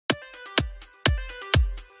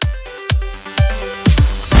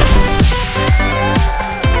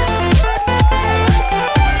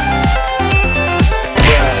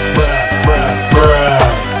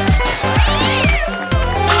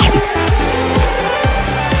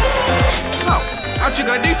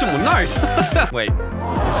someone. Nice. Wait.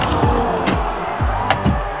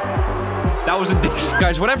 That was a diss.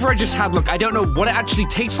 Guys, whatever I just had, look, I don't know what it actually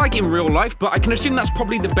tastes like in real life, but I can assume that's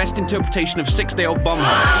probably the best interpretation of 6-day-old bum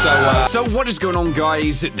hole. So what is going on,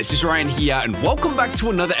 guys? This is Ryan here, and welcome back to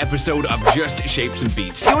another episode of Just Shapes and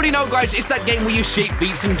Beats. You already know, guys, it's that game where you shape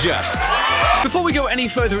beats and just. Before we go any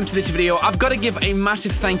further into this video, I've got to give a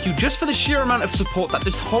massive thank you just for the sheer amount of support that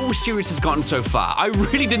this whole series has gotten so far. I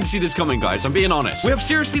really didn't see this coming, guys. I'm being honest. We have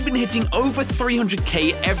seriously been hitting over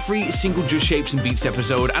 300k every single Just Shapes and Beats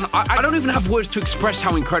episode, and I don't even have words to express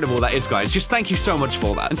how incredible that is, guys. Just thank you so much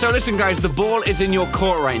for that. And so listen, guys, the ball is in your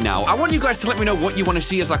court right now. I want you guys to let me know what you want to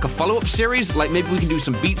see as like a follow-up series. Like maybe we can do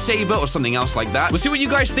some Beat Saber or something else like that. We'll see what you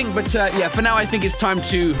guys think, but yeah, for now I think it's time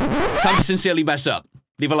to sincerely mess up.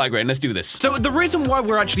 Leave a like, and let's do this. So the reason why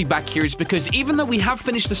we're actually back here is because even though we have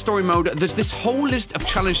finished the story mode, there's this whole list of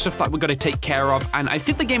challenge stuff that we're going to take care of, and I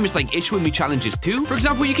think the game is like issuing me challenges too. For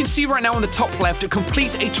example, you can see right now on the top left,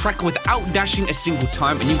 complete a track without dashing a single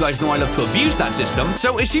time, and you guys know I love to abuse that system.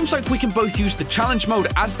 So it seems like we can both use the challenge mode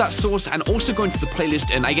as that source and also go into the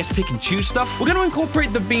playlist and I guess pick and choose stuff. We're going to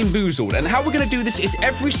incorporate the bean-boozled, and how we're going to do this is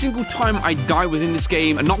every single time I die within this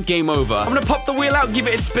game, and not game over, I'm going to pop the wheel out, give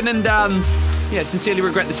it a spin, and yeah, sincerely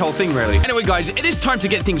regret this whole thing, really. Anyway, guys, it is time to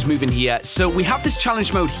get things moving here. So we have this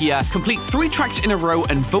challenge mode here. Complete 3 tracks in a row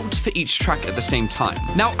and vote for each track at the same time.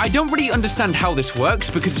 Now, I don't really understand how this works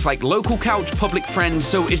because it's like local couch, public friends.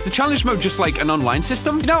 So is the challenge mode just like an online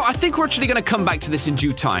system? You know, I think we're actually going to come back to this in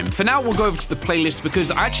due time. For now, we'll go over to the playlist because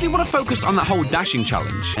I actually want to focus on that whole dashing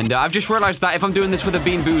challenge. And I've just realized that if I'm doing this with a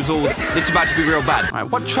bean-boozled, this is about to be real bad. All right,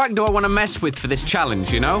 what track do I want to mess with for this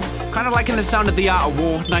challenge, you know? Kind of liking the sound of the Art of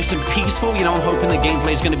War. Nice and peaceful, you know, I'm hoping the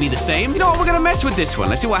gameplay is going to be the same. You know what, we're going to mess with this one.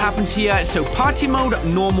 Let's see what happens here. So party mode,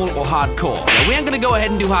 normal, or hardcore. Now, we ain't going to go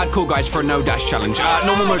ahead and do hardcore, guys, for a no dash challenge.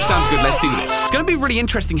 Normal mode sounds good. Let's do this. It's going to be really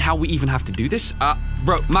interesting how we even have to do this.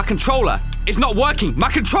 Bro, my controller is not working.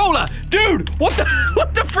 My controller! Dude, what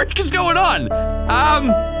the frick is going on?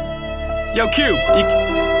 Yo, Cube.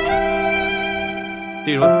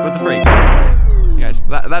 Dude, what the freak? Guys,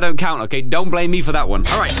 that don't count, okay? Don't blame me for that one.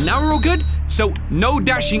 All right, now we're all good. So, no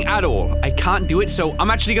dashing at all. I can't do it, so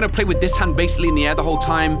I'm actually gonna play with this hand basically in the air the whole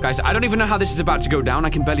time. Guys, I don't even know how this is about to go down.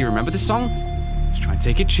 I can barely remember this song. Just try and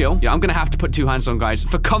take it chill. Yeah, I'm gonna have to put 2 hands on, guys,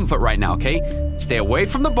 for comfort right now, okay? Stay away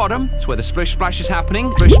from the bottom. It's where the splish splash is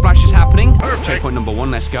happening. Splish splash is happening. Checkpoint number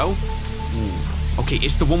 1, let's go. Ooh. Okay,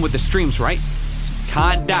 it's the one with the streams, right?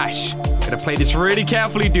 Can't dash. Gotta play this really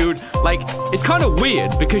carefully, dude. Like, it's kind of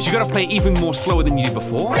weird because you gotta play even more slower than you did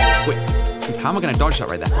before. Wait, how am I gonna dodge that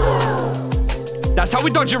right there? That's how we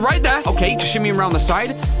dodge it right there. Okay, just shimmy around the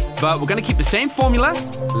side. But we're gonna keep the same formula.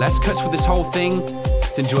 Less cuts for this whole thing.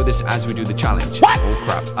 Let's enjoy this as we do the challenge. What? Oh,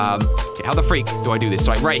 crap. Okay, how the freak do I do this?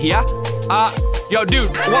 Right here. Yo, dude,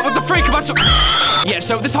 what the freak? Yeah,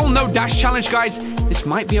 so this whole no dash challenge, guys, this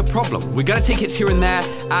might be a problem. We gotta take hits here and there,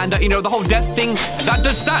 and, you know, the whole death thing, that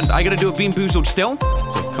does stand. I gotta do a bean-boozled still.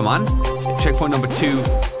 So, come on. Checkpoint number 2.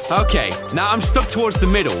 Okay, now I'm stuck towards the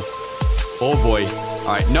middle. Oh, boy.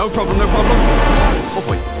 All right, no problem, no problem. Oh,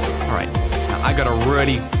 boy. All right. Now, I gotta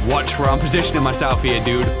really watch where I'm positioning myself here,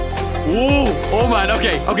 dude. Ooh, oh, man,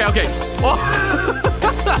 okay. Oh.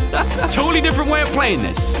 Totally different way of playing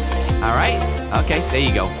this. All right, okay, there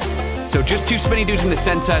you go. So just 2 spinny dudes in the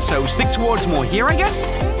center, so stick towards more here, I guess?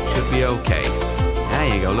 Should be okay.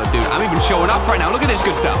 There you go, look, dude, I'm even showing off right now. Look at this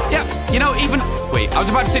good stuff. Yeah, you know, even... Wait, I was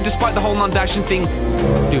about to say, despite the whole non-dashing thing,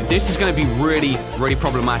 dude, this is going to be really, really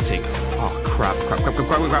problematic. Oh, crap.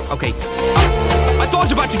 Okay. I thought I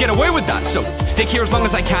was about to get away with that, so stick here as long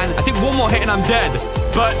as I can. I think 1 more hit and I'm dead.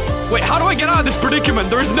 But, wait, how do I get out of this predicament?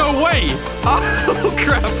 There is no way. Oh,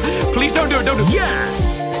 crap. Please don't do it,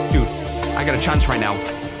 Yes! Dude, I got a chance right now.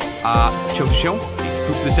 Show to show.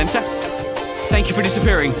 Move to the center. Thank you for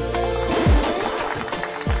disappearing.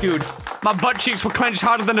 Dude, my butt cheeks were clenched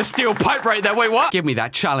harder than a steel pipe right there. Wait, what? Give me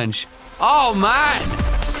that challenge. Oh, man.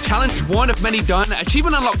 Challenge 1 of many done.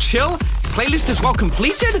 Achievement unlocked chill. Playlist is well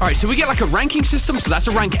completed. All right, so we get like a ranking system. So that's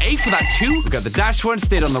a rank A for that too. We got the dash one,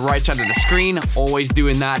 stayed on the right side of the screen. Always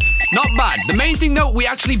doing that. Not bad. The main thing though, we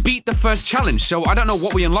actually beat the first challenge. So I don't know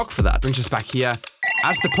what we unlock for that. Brings us back here.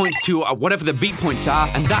 Adds the points to whatever the beat points are.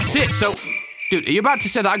 And that's it. So, dude, are you about to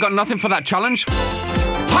say that I got nothing for that challenge?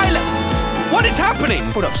 Pilot! What is happening?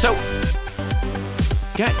 Hold up, so...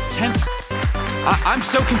 Get 10... I'm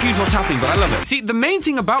so confused what's happening, but I love it. See, the main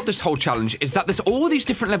thing about this whole challenge is that there's all these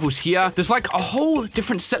different levels here. There's like a whole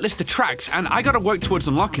different set list of tracks, and I gotta work towards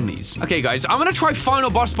unlocking these. Okay, guys, I'm gonna try Final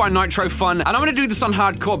Boss by Nitro Fun, and I'm gonna do this on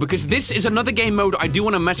hardcore because this is another game mode I do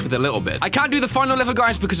want to mess with a little bit. I can't do the final level,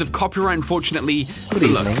 guys, because of copyright, unfortunately. But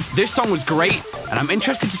look, this song was great, and I'm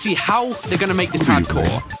interested to see how they're gonna make this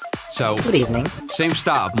hardcore. So, good evening. Same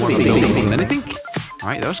start, more of a building more than anything. All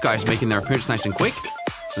right, those guys making their appearance nice and quick.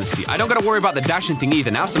 Let's see. I don't gotta worry about the dashing thing either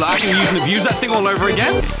now, so I can use and abuse that thing all over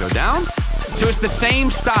again. Go down. So it's the same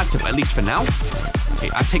startup, at least for now. Okay,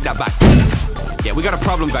 I take that back. Yeah, we got a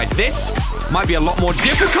problem, guys. This might be a lot more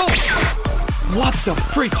difficult. What the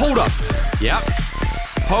freak? Hold up. Yep.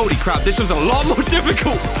 Holy crap, this was a lot more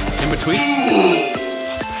difficult. In between.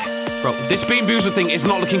 Bro, this bean-boozled thing is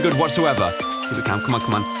not looking good whatsoever. Here we come. Come on,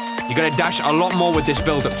 come on. You gotta dash a lot more with this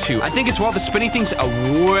build-up too. I think as well, the spinny things are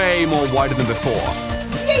way more wider than before.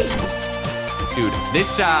 Dude, this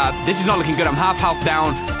is not looking good. I'm half health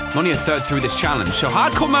down. I'm only a third through this challenge. So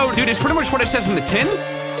hardcore mode, dude, is pretty much what it says in the tin.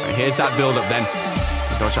 Right, here's that build-up then.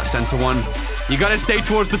 Dodge that center one. You gotta stay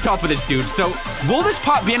towards the top of this, dude. So, will this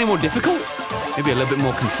part be any more difficult? Maybe a little bit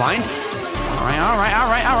more confined? All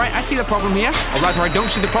right. I see the problem here. Or rather, I don't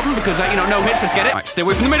see the problem because, you know, no hits. Let's get it. All right, stay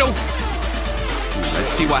away from the middle. Let's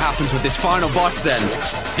see what happens with this final boss then.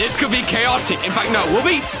 This could be chaotic. In fact, no, will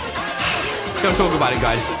be. Don't talk about it,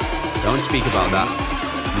 guys. Don't speak about that.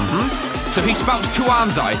 So he spouts 2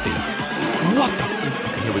 arms out, I think. What the?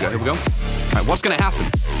 Okay, here we go. All right, what's gonna happen?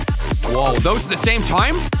 Whoa, those at the same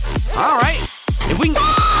time? All right. If we can...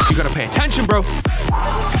 You gotta pay attention, bro.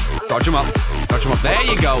 Dodge him up. There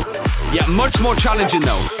you go. Yeah, much more challenging,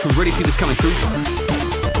 though. Can really see this coming through.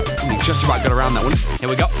 Just about got around that one. Here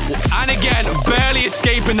we go. And again, barely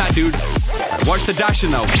escaping that, dude. Right, watch the dashing,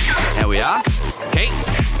 though. There we are. Okay.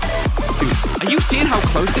 Dude, are you seeing how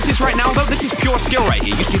close this is right now, though? This is pure skill right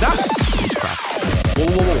here. You see that? Crap.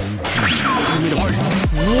 Whoa.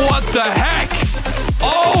 What the heck?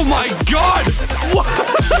 Oh, my God. What?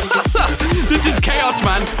 This is chaos,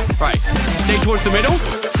 man. Right. Stay towards the middle.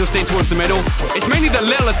 Still stay towards the middle. It's mainly the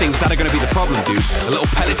littler things that are going to be the problem, dude. The little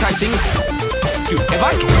pellet type things. Dude, if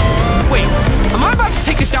I... Wait, am I about to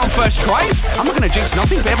take this down first try? I'm not going to jinx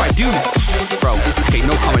nothing, but if I do... Bro, okay,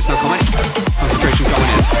 no comments. Concentration going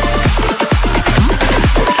in.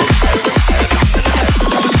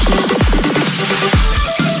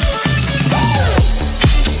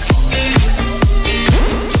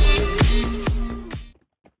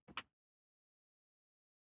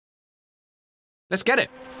 Let's get it.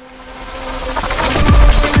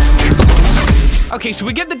 Okay, so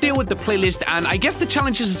we get the deal with the playlist, and I guess the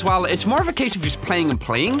challenges as well. It's more of a case of just playing and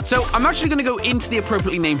playing. So I'm actually going to go into the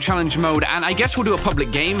appropriately named challenge mode, and I guess we'll do a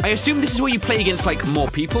public game. I assume this is where you play against, like, more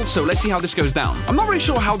people, so let's see how this goes down. I'm not really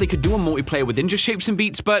sure how they could do a multiplayer within just Shapes and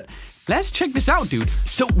Beats, but let's check this out, dude.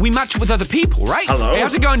 So we match with other people, right? Hello? Hey,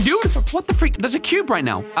 how's it going, dude? What the freak? There's a cube right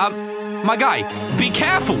now. My guy, be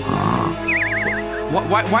careful.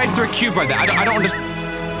 Why is there a cube right there? I don't understand.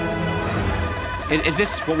 Is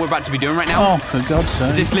this what we're about to be doing right now? Oh, for God's sake.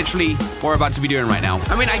 Is this literally what we're about to be doing right now?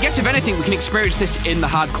 I mean, I guess if anything, we can experience this in the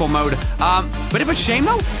hardcore mode. Bit of a shame,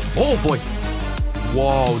 though. Oh, boy.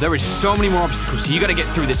 Whoa, there is so many more obstacles. So you got to get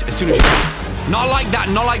through this as soon as you can. Not like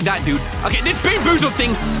that, dude. Okay, this bean-boozled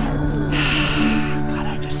thing. God,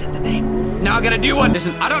 I just said the name. Now I gotta do one.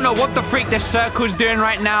 Listen, I don't know what the freak this circle's doing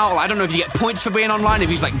right now. I don't know if you get points for being online, if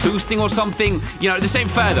he's, like, boosting or something. You know, this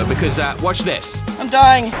ain't fair, though, because, watch this. I'm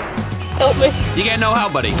dying. Help me. You get no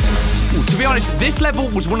help, buddy. Ooh, to be honest, this level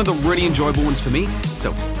was one of the really enjoyable ones for me,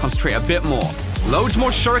 so concentrate a bit more. Loads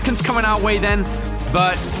more shurikens coming our way then,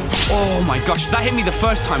 but oh my gosh, that hit me the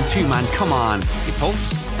first time too, man. Come on. Your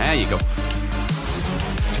pulse. There you go.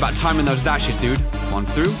 It's about timing those dashes, dude. Come on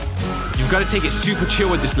through. You've got to take it super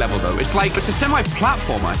chill with this level, though. It's like, it's a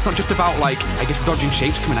semi-platformer. It's not just about, like, I guess dodging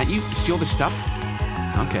shapes coming at you. You see all this stuff?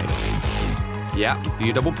 Okay. Yeah, do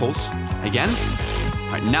your double pulse. Again.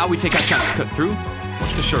 All right, now we take our chance to cut through.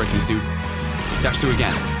 Watch the shurikens, dude. Dash through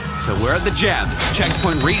again. So we're at the jam.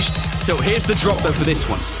 Checkpoint reached. So here's the drop, though, for this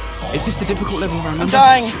one. Is this the difficult level? I'm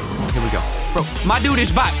dying. Here we go. Bro, my dude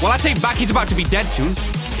is back. Well, I say back, he's about to be dead soon.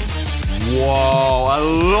 Whoa, a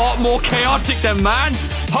lot more chaotic than, man.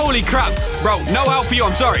 Holy crap. Bro, no help for you,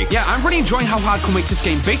 I'm sorry. Yeah, I'm really enjoying how hardcore makes this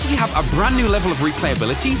game basically have a brand new level of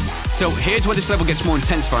replayability. So here's where this level gets more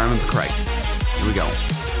intense, if I remember correct. Here we go.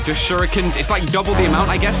 Just shurikens. It's like double the amount,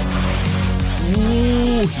 I guess.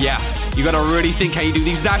 Ooh, yeah. You gotta really think how you do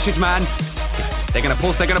these dashes, man. They're gonna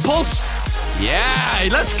pulse, Yeah,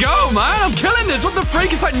 let's go, man. I'm killing this. What the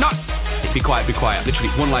freak? It's like not... Be quiet. Literally,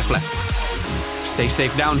 one life left. Stay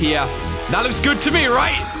safe down here. That looks good to me,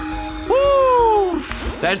 right? Woo!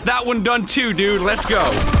 There's that one done too, dude. Let's go.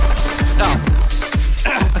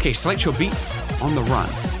 Oh. Okay, select your beat on the run.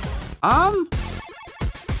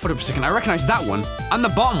 Hold up a second. I recognize that one and the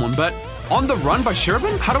bottom one, but on the run by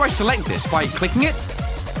Sherbin? How do I select this? By clicking it?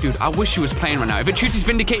 Dude, I wish she was playing right now. If it chooses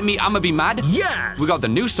Vindicate Me, I'ma be mad. Yes! We got the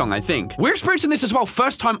new song, I think. We're experiencing this as well.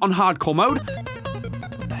 First time on hardcore mode.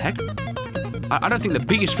 What the heck? I don't think the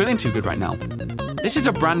beat is feeling too good right now. This is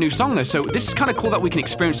a brand new song though, so this is kind of cool that we can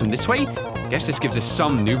experience them this way. Guess this gives us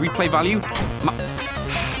some new replay value.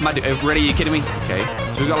 Ready? Are you kidding me? Okay,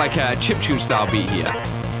 so we've got like a chiptune style beat here.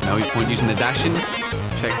 No point using the dash-in.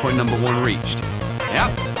 Checkpoint number 1 reached.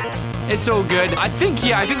 Yep. It's all good. I think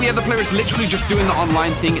the other player is literally just doing the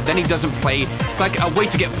online thing, then he doesn't play. It's like a way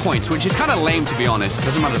to get points, which is kind of lame to be honest.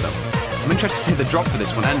 Doesn't matter though. I'm interested to hit the drop for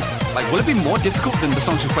this one, and like, will it be more difficult than the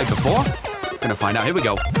songs we've played before? Gonna find out. Here we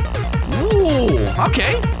go. Ooh,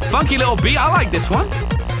 okay. Funky little beat. I like this one.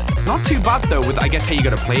 Not too bad though with, I guess, how you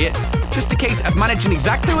gotta play it. Just a case of managing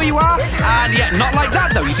exactly where you are. And yeah, not like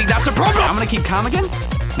that though. You see, that's a problem. I'm gonna keep calm again.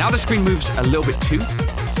 Now the screen moves a little bit too.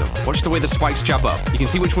 So watch the way the spikes jab up. You can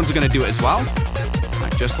see which ones are gonna do it as well.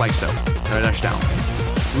 Right, just like so. Dash down.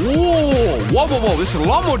 Whoa, whoa, whoa, whoa. This is a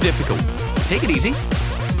lot more difficult. Take it easy.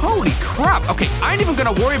 Holy crap. Okay, I ain't even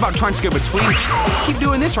gonna worry about trying to go between. Keep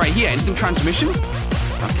doing this right here. Instant transmission.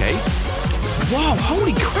 Okay. Wow,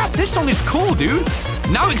 holy crap. This song is cool, dude.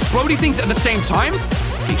 Now exploding things at the same time.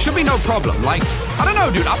 It should be no problem. Like, I don't know,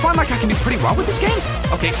 dude. I find like I can do pretty well with this game.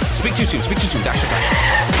 Okay, speak too soon. Speak too soon. Dash it, dash it.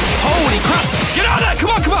 Holy crap. Get out of there. Come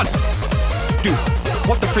on, come on. Dude,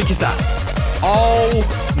 what the freak is that? Oh,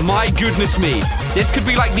 my goodness me. This could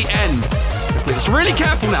be like the end. Play this really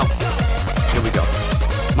careful now. Here we go.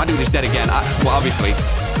 My dude is dead again. Well, obviously.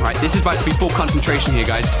 All right, this is about to be full concentration here,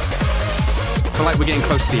 guys. I feel like we're getting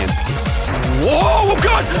close to the end. Whoa, oh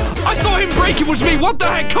God! I thought him breaking was me. What the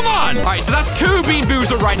heck? Come on! All right, so that's 2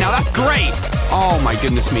 bean-boozled right now. That's great. Oh my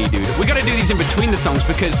goodness me, dude. We gotta do these in between the songs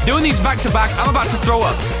because doing these back to back, I'm about to throw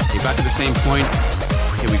up. Okay, back at the same point.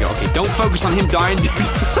 Here we go. Okay, don't focus on him dying, dude.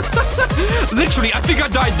 Literally, I think I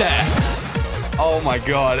died there. Oh my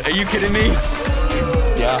God. Are you kidding me?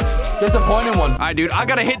 Yeah. Disappointing one. All right, dude. I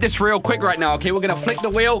gotta hit this real quick right now. Okay, we're gonna flick the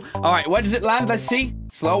wheel. All right, where does it land? Let's see.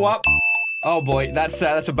 Slow up. Oh boy, that's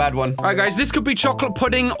a bad one. All right, guys, this could be chocolate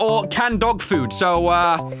pudding or canned dog food. So,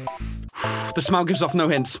 the smell gives off no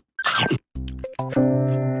hints.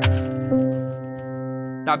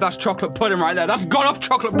 Now, that's chocolate pudding right there. That's gone off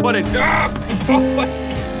chocolate pudding.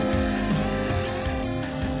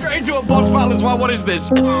 Straight into a boss battle as well. What is this?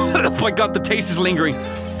 Oh my God, the taste is lingering.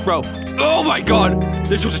 Bro, oh my God.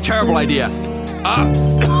 This was a terrible idea.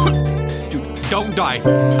 Dude, don't die.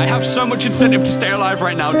 I have so much incentive to stay alive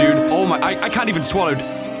right now, dude. Oh my, I can't even swallow.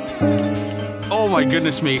 Oh my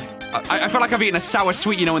goodness me. I feel like I've eaten a sour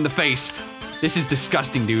sweet, you know, in the face. This is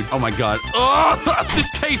disgusting, dude. Oh my God. Oh, this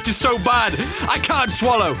taste is so bad. I can't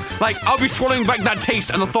swallow. Like, I'll be swallowing back that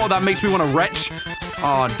taste, and the thought of that makes me want to retch.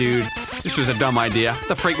 Oh, dude. This was a dumb idea.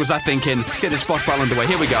 The freak was I thinking? Let's get this boss battle underway.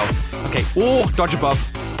 Here we go. Okay. Oh, dodge above.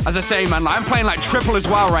 As I say, man, I'm playing like triple as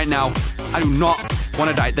well right now. I do not want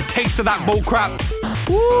to die. The taste of that bull crap.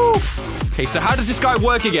 Woo. Okay, so how does this guy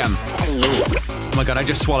work again? Oh my God, I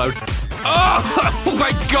just swallowed. Oh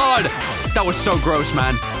my God. That was so gross,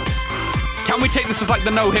 man. Can we take this as like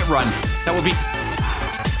the no-hit run? That would be...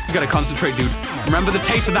 You gotta concentrate, dude. Remember the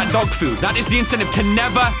taste of that dog food. That is the incentive to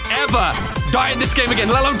never, ever die in this game again,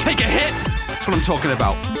 let alone take a hit. That's what I'm talking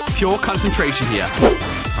about. Pure concentration here.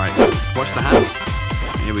 All right, watch the hands.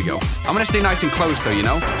 Here we go. I'm gonna stay nice and close, though, you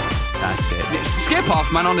know? That's it. Skip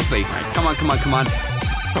off, man, honestly. All right, come on, come on, come on.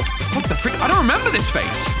 Oh, what the freak? I don't remember this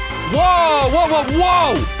phase. Whoa, whoa, whoa,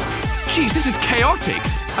 whoa! Jeez, this is chaotic.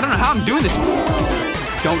 I don't know how I'm doing this.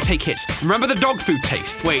 Don't take hits. Remember the dog food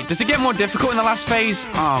taste. Wait, does it get more difficult in the last phase?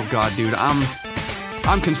 Oh God, dude, I'm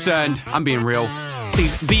concerned. I'm being real.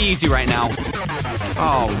 Please, be easy right now.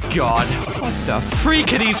 Oh God. What the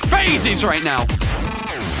freak are these phases right now?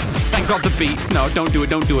 Thank God the beat. No, don't do it,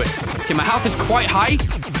 don't do it. Okay, my health is quite high.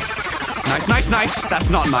 Nice, nice, nice. That's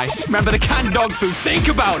not nice. Remember the canned dog food. Think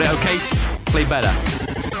about it, okay? Play better.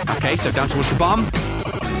 Okay, so down towards the bomb.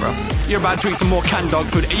 Bro, you're about to eat some more canned dog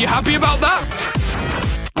food. Are you happy about that?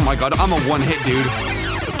 Oh my God, I'm a one-hit dude.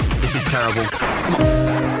 This is terrible. Come on.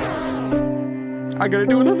 I gotta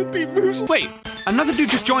do another beat boost. Wait, another dude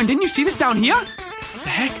just joined in. You see this down here? The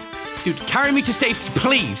heck? Dude, carry me to safety,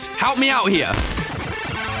 please. Help me out here.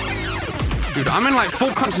 Dude, I'm in like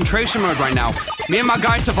full concentration mode right now. Me and my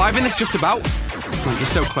guy surviving this just about. Come on, you're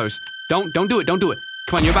so close. Don't do it, don't do it.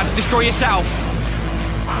 Come on, you're about to destroy yourself.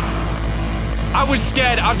 I was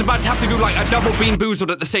scared. I was about to have to do like a double bean-boozled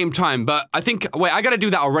at the same time, but I think... Wait, I gotta do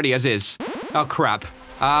that already as is. Oh, crap.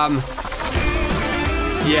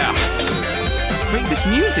 Yeah. Wait, this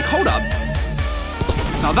music, hold up.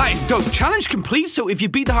 Now that is dope. Challenge complete, so if you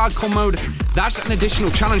beat the hardcore mode, that's an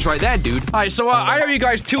additional challenge right there, dude. All right, so I owe you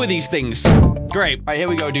guys 2 of these things. Great. All right, here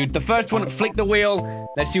we go, dude. The first one, flick the wheel.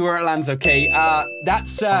 Let's see where it lands, okay.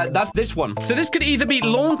 That's this one. So this could either be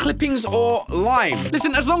lawn clippings or lime.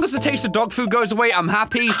 Listen, as long as the taste of dog food goes away, I'm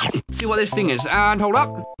happy. See what this thing is. And hold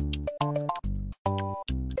up.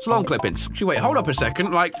 It's lawn clippings. Actually, wait, hold up a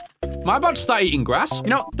second. Like, am I about to start eating grass? You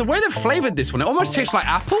know, the way they've flavored this one, it almost tastes like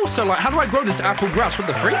apple. So, like, how do I grow this apple grass with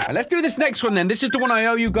the fruit? Right, let's do this next one, then. This is the one I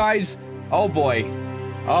owe you guys. Oh, boy.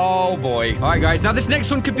 Oh, boy. All right, guys. Now, this next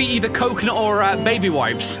one could be either coconut or baby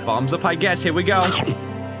wipes. Bombs up, I guess. Here we go.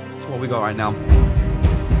 That's what we got right now.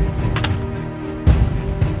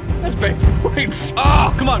 That's baby wipes.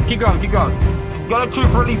 Oh, come on. Keep going. Keep going. Gotta chew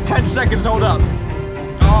for at least 10 seconds. Hold up.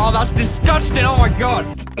 Oh, that's disgusting. Oh, my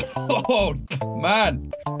God. Oh,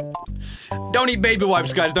 man. Don't eat baby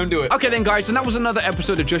wipes, guys. Don't do it. Okay, then, guys. And that was another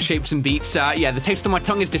episode of Just Shapes and Beats. Yeah, the taste of my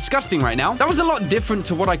tongue is disgusting right now. That was a lot different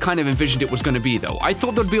to what I kind of envisioned it was going to be, though. I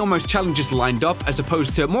thought there'd be almost challenges lined up, as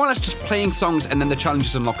opposed to more or less just playing songs and then the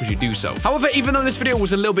challenges unlock as you do so. However, even though this video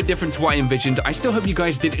was a little bit different to what I envisioned, I still hope you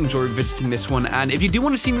guys did enjoy revisiting this one. And if you do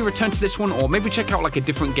want to see me return to this one, or maybe check out like a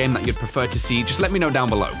different game that you'd prefer to see, just let me know down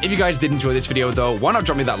below. If you guys did enjoy this video, though, why not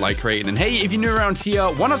drop me that like rating? And hey, if you're new around here,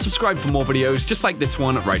 why not subscribe for more videos just like this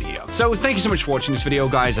one right here? So thank you so much for watching this video,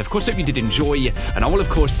 guys. Of course, I hope you did enjoy, and I will, of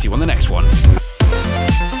course, see you on the next one.